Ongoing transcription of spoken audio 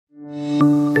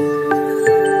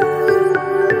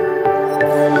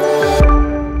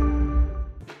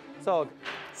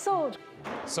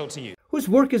So to you. Whose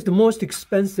work is the most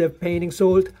expensive painting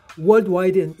sold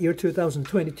worldwide in year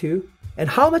 2022? And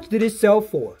how much did it sell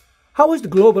for? How is the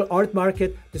global art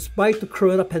market despite the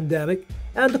corona pandemic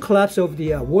and the collapse of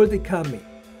the world economy?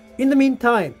 In the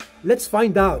meantime, let's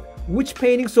find out which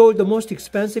painting sold the most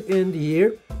expensive in the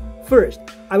year. First,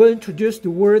 I will introduce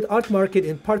the world art market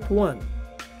in part 1.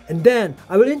 And then,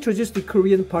 I will introduce the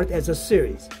Korean part as a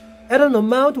series. At an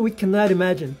amount we cannot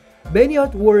imagine, many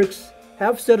artworks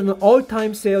have set an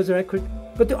all-time sales record,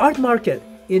 but the art market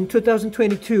in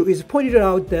 2022 is pointed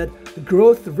out that the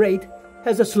growth rate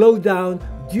has slowed down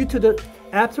due to the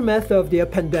aftermath of the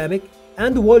pandemic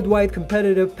and the worldwide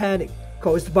competitive panic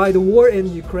caused by the war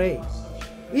in Ukraine.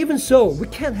 Even so, we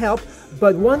can't help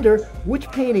but wonder which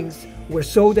paintings were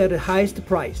sold at the highest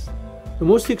price. The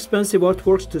most expensive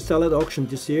artworks to sell at auction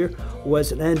this year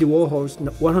was Andy Warhol's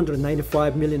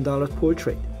 $195 million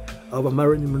portrait of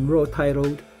Marilyn Monroe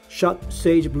titled Shot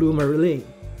Sage Blue Marilyn,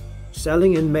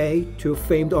 selling in May to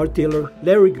famed art dealer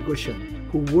Larry Gushan,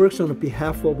 who works on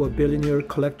behalf of billionaire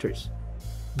collectors.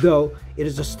 Though it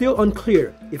is still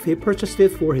unclear if he purchased it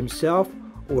for himself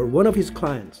or one of his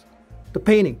clients. The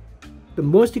painting, the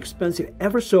most expensive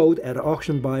ever sold at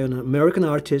auction by an American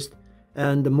artist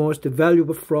and the most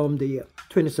valuable from the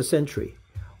 20th century,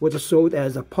 was sold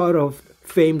as a part of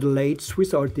famed late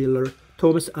Swiss art dealer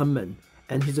Thomas Ammann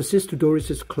and his sister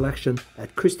Doris's collection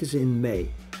at Christie's in May,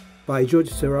 by George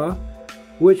Seurat,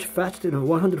 which fetched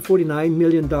 $149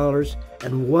 million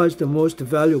and was the most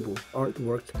valuable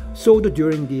artwork sold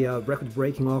during the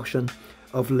record-breaking auction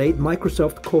of late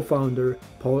Microsoft co-founder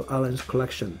Paul Allen's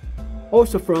collection.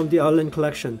 Also from the Allen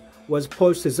collection was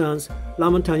Paul Cézanne's La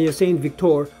Montagne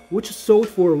Saint-Victor, which sold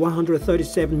for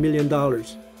 $137 million,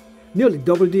 nearly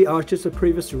double the artist's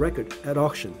previous record at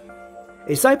auction.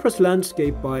 A cypress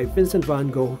landscape by Vincent van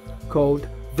Gogh called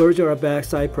Bergerac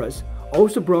Cypress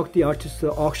also broke the artist's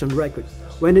auction record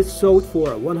when it sold for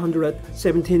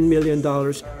 $117 million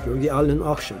during the Allen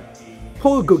auction.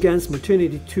 Paul Gauguin's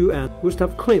Maternity II and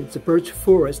Gustav Klimt's Birch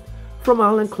Forest from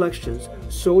Allen collections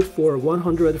sold for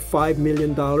 $105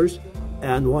 million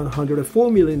and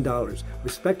 $104 million,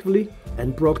 respectively,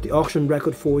 and broke the auction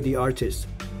record for the artist.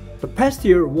 The past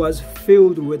year was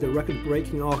filled with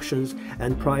record-breaking auctions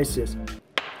and prices.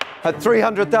 At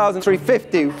 300,000,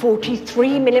 350.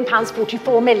 £43 million,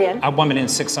 44 million. At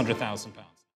 £1,600,000.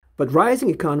 But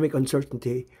rising economic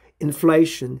uncertainty,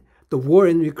 inflation, the war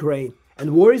in Ukraine,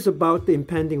 and worries about the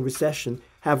impending recession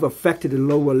have affected the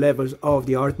lower levels of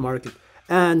the art market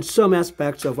and some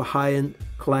aspects of high-end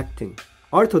collecting.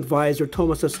 Art advisor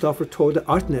Thomas Stoffer told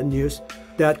ArtNet News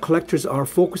that collectors are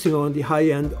focusing on the high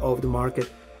end of the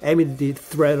market amid the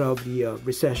threat of the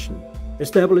recession.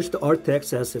 Established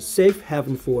Artex as a safe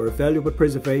haven for valuable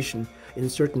preservation in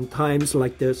certain times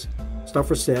like this,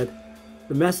 Stoffer said,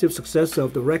 the massive success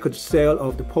of the record sale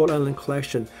of the Paul Allen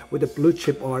collection with the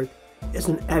blue-chip art is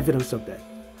an evidence of that.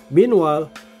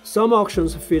 Meanwhile, some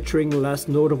auctions featuring less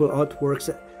notable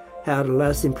artworks had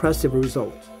less impressive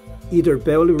results, either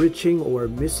barely reaching or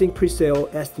missing pre-sale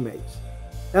estimates.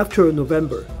 After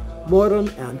November, modern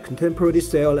and contemporary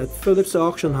sale at Phillips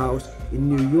Auction House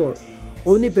in New York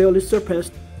only barely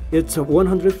surpassed its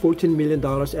 $114 million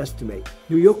estimate.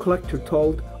 New York collector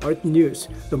told Art News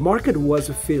the market was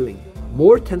feeling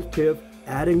more tentative,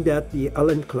 adding that the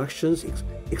Allen collection's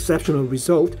exceptional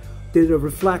result did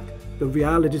reflect the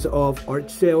realities of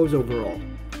art sales overall.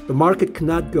 The market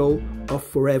cannot go up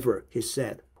forever, he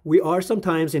said. We are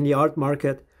sometimes in the art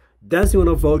market dancing on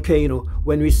a volcano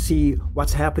when we see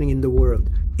what's happening in the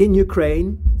world. In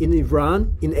Ukraine, in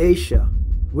Iran, in Asia.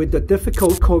 With the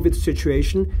difficult COVID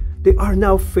situation, they are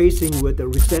now facing with a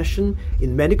recession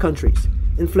in many countries,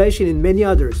 inflation in many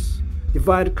others,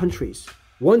 divided countries.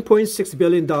 $1.6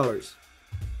 billion.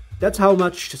 That's how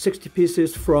much 60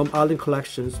 pieces from Allen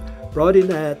collections brought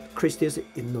in at Christie's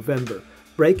in November,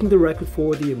 breaking the record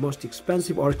for the most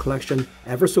expensive art collection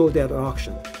ever sold at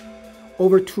auction.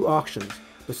 Over 2 auctions,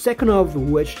 the second of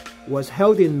which was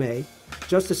held in May,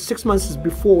 just 6 months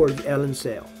before the Allen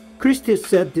sale. Christie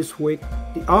said this week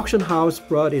the auction house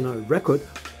brought in a record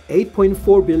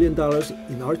 $8.4 billion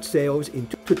in art sales in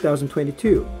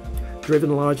 2022,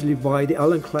 driven largely by the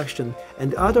Allen collection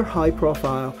and other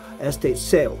high-profile estate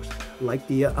sales, like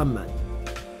the Ammann.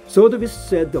 Sotheby's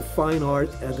said the fine art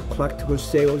and collectible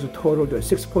sales totaled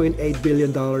 $6.8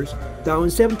 billion, down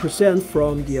 7%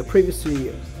 from the previous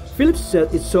year. Phillips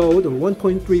said it sold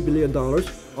 $1.3 billion,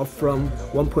 up from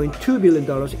 $1.2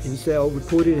 billion in sales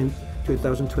reported in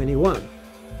 2021.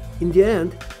 In the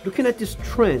end, looking at this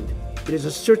trend, it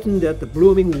is certain that the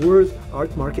blooming world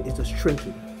art market is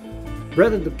shrinking.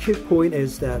 Rather, the key point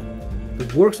is that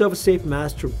the works of a safe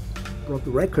master broke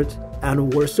records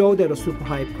and were sold at super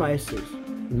high prices.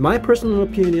 In my personal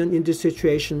opinion, in this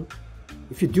situation,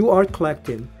 if you do art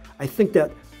collecting, I think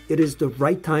that it is the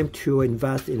right time to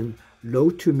invest in low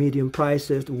to medium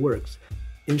priced works.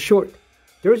 In short,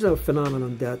 there is a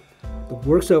phenomenon that the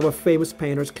works of famous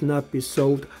painters cannot be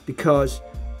sold because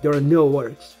there are no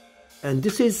works. And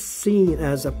this is seen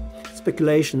as a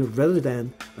speculation rather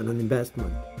than an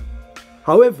investment.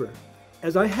 However,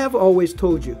 as I have always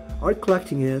told you, art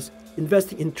collecting is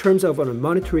investing in terms of a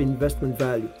monetary investment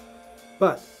value.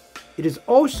 But it is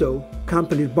also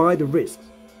accompanied by the risks.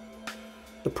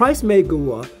 The price may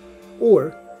go up,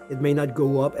 or it may not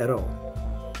go up at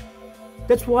all.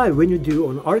 That's why when you do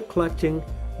on art collecting,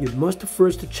 you must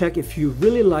first check if you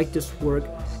really like this work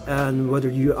and whether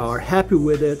you are happy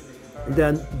with it, and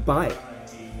then buy it.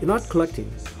 In art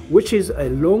collecting, which is a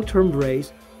long-term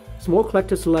race, small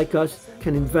collectors like us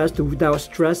can invest without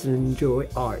stress and enjoy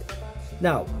art.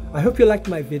 Now, I hope you liked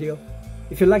my video.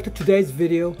 If you liked today's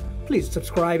video, please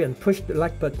subscribe and push the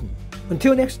like button.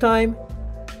 Until next time,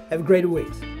 have a great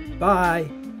week. Bye.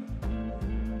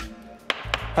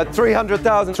 At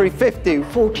 300,000, 350.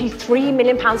 43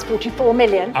 million pounds, 44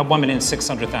 million. At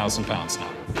 £1,600,000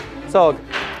 now. Sold.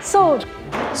 Sold.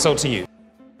 Sold to you.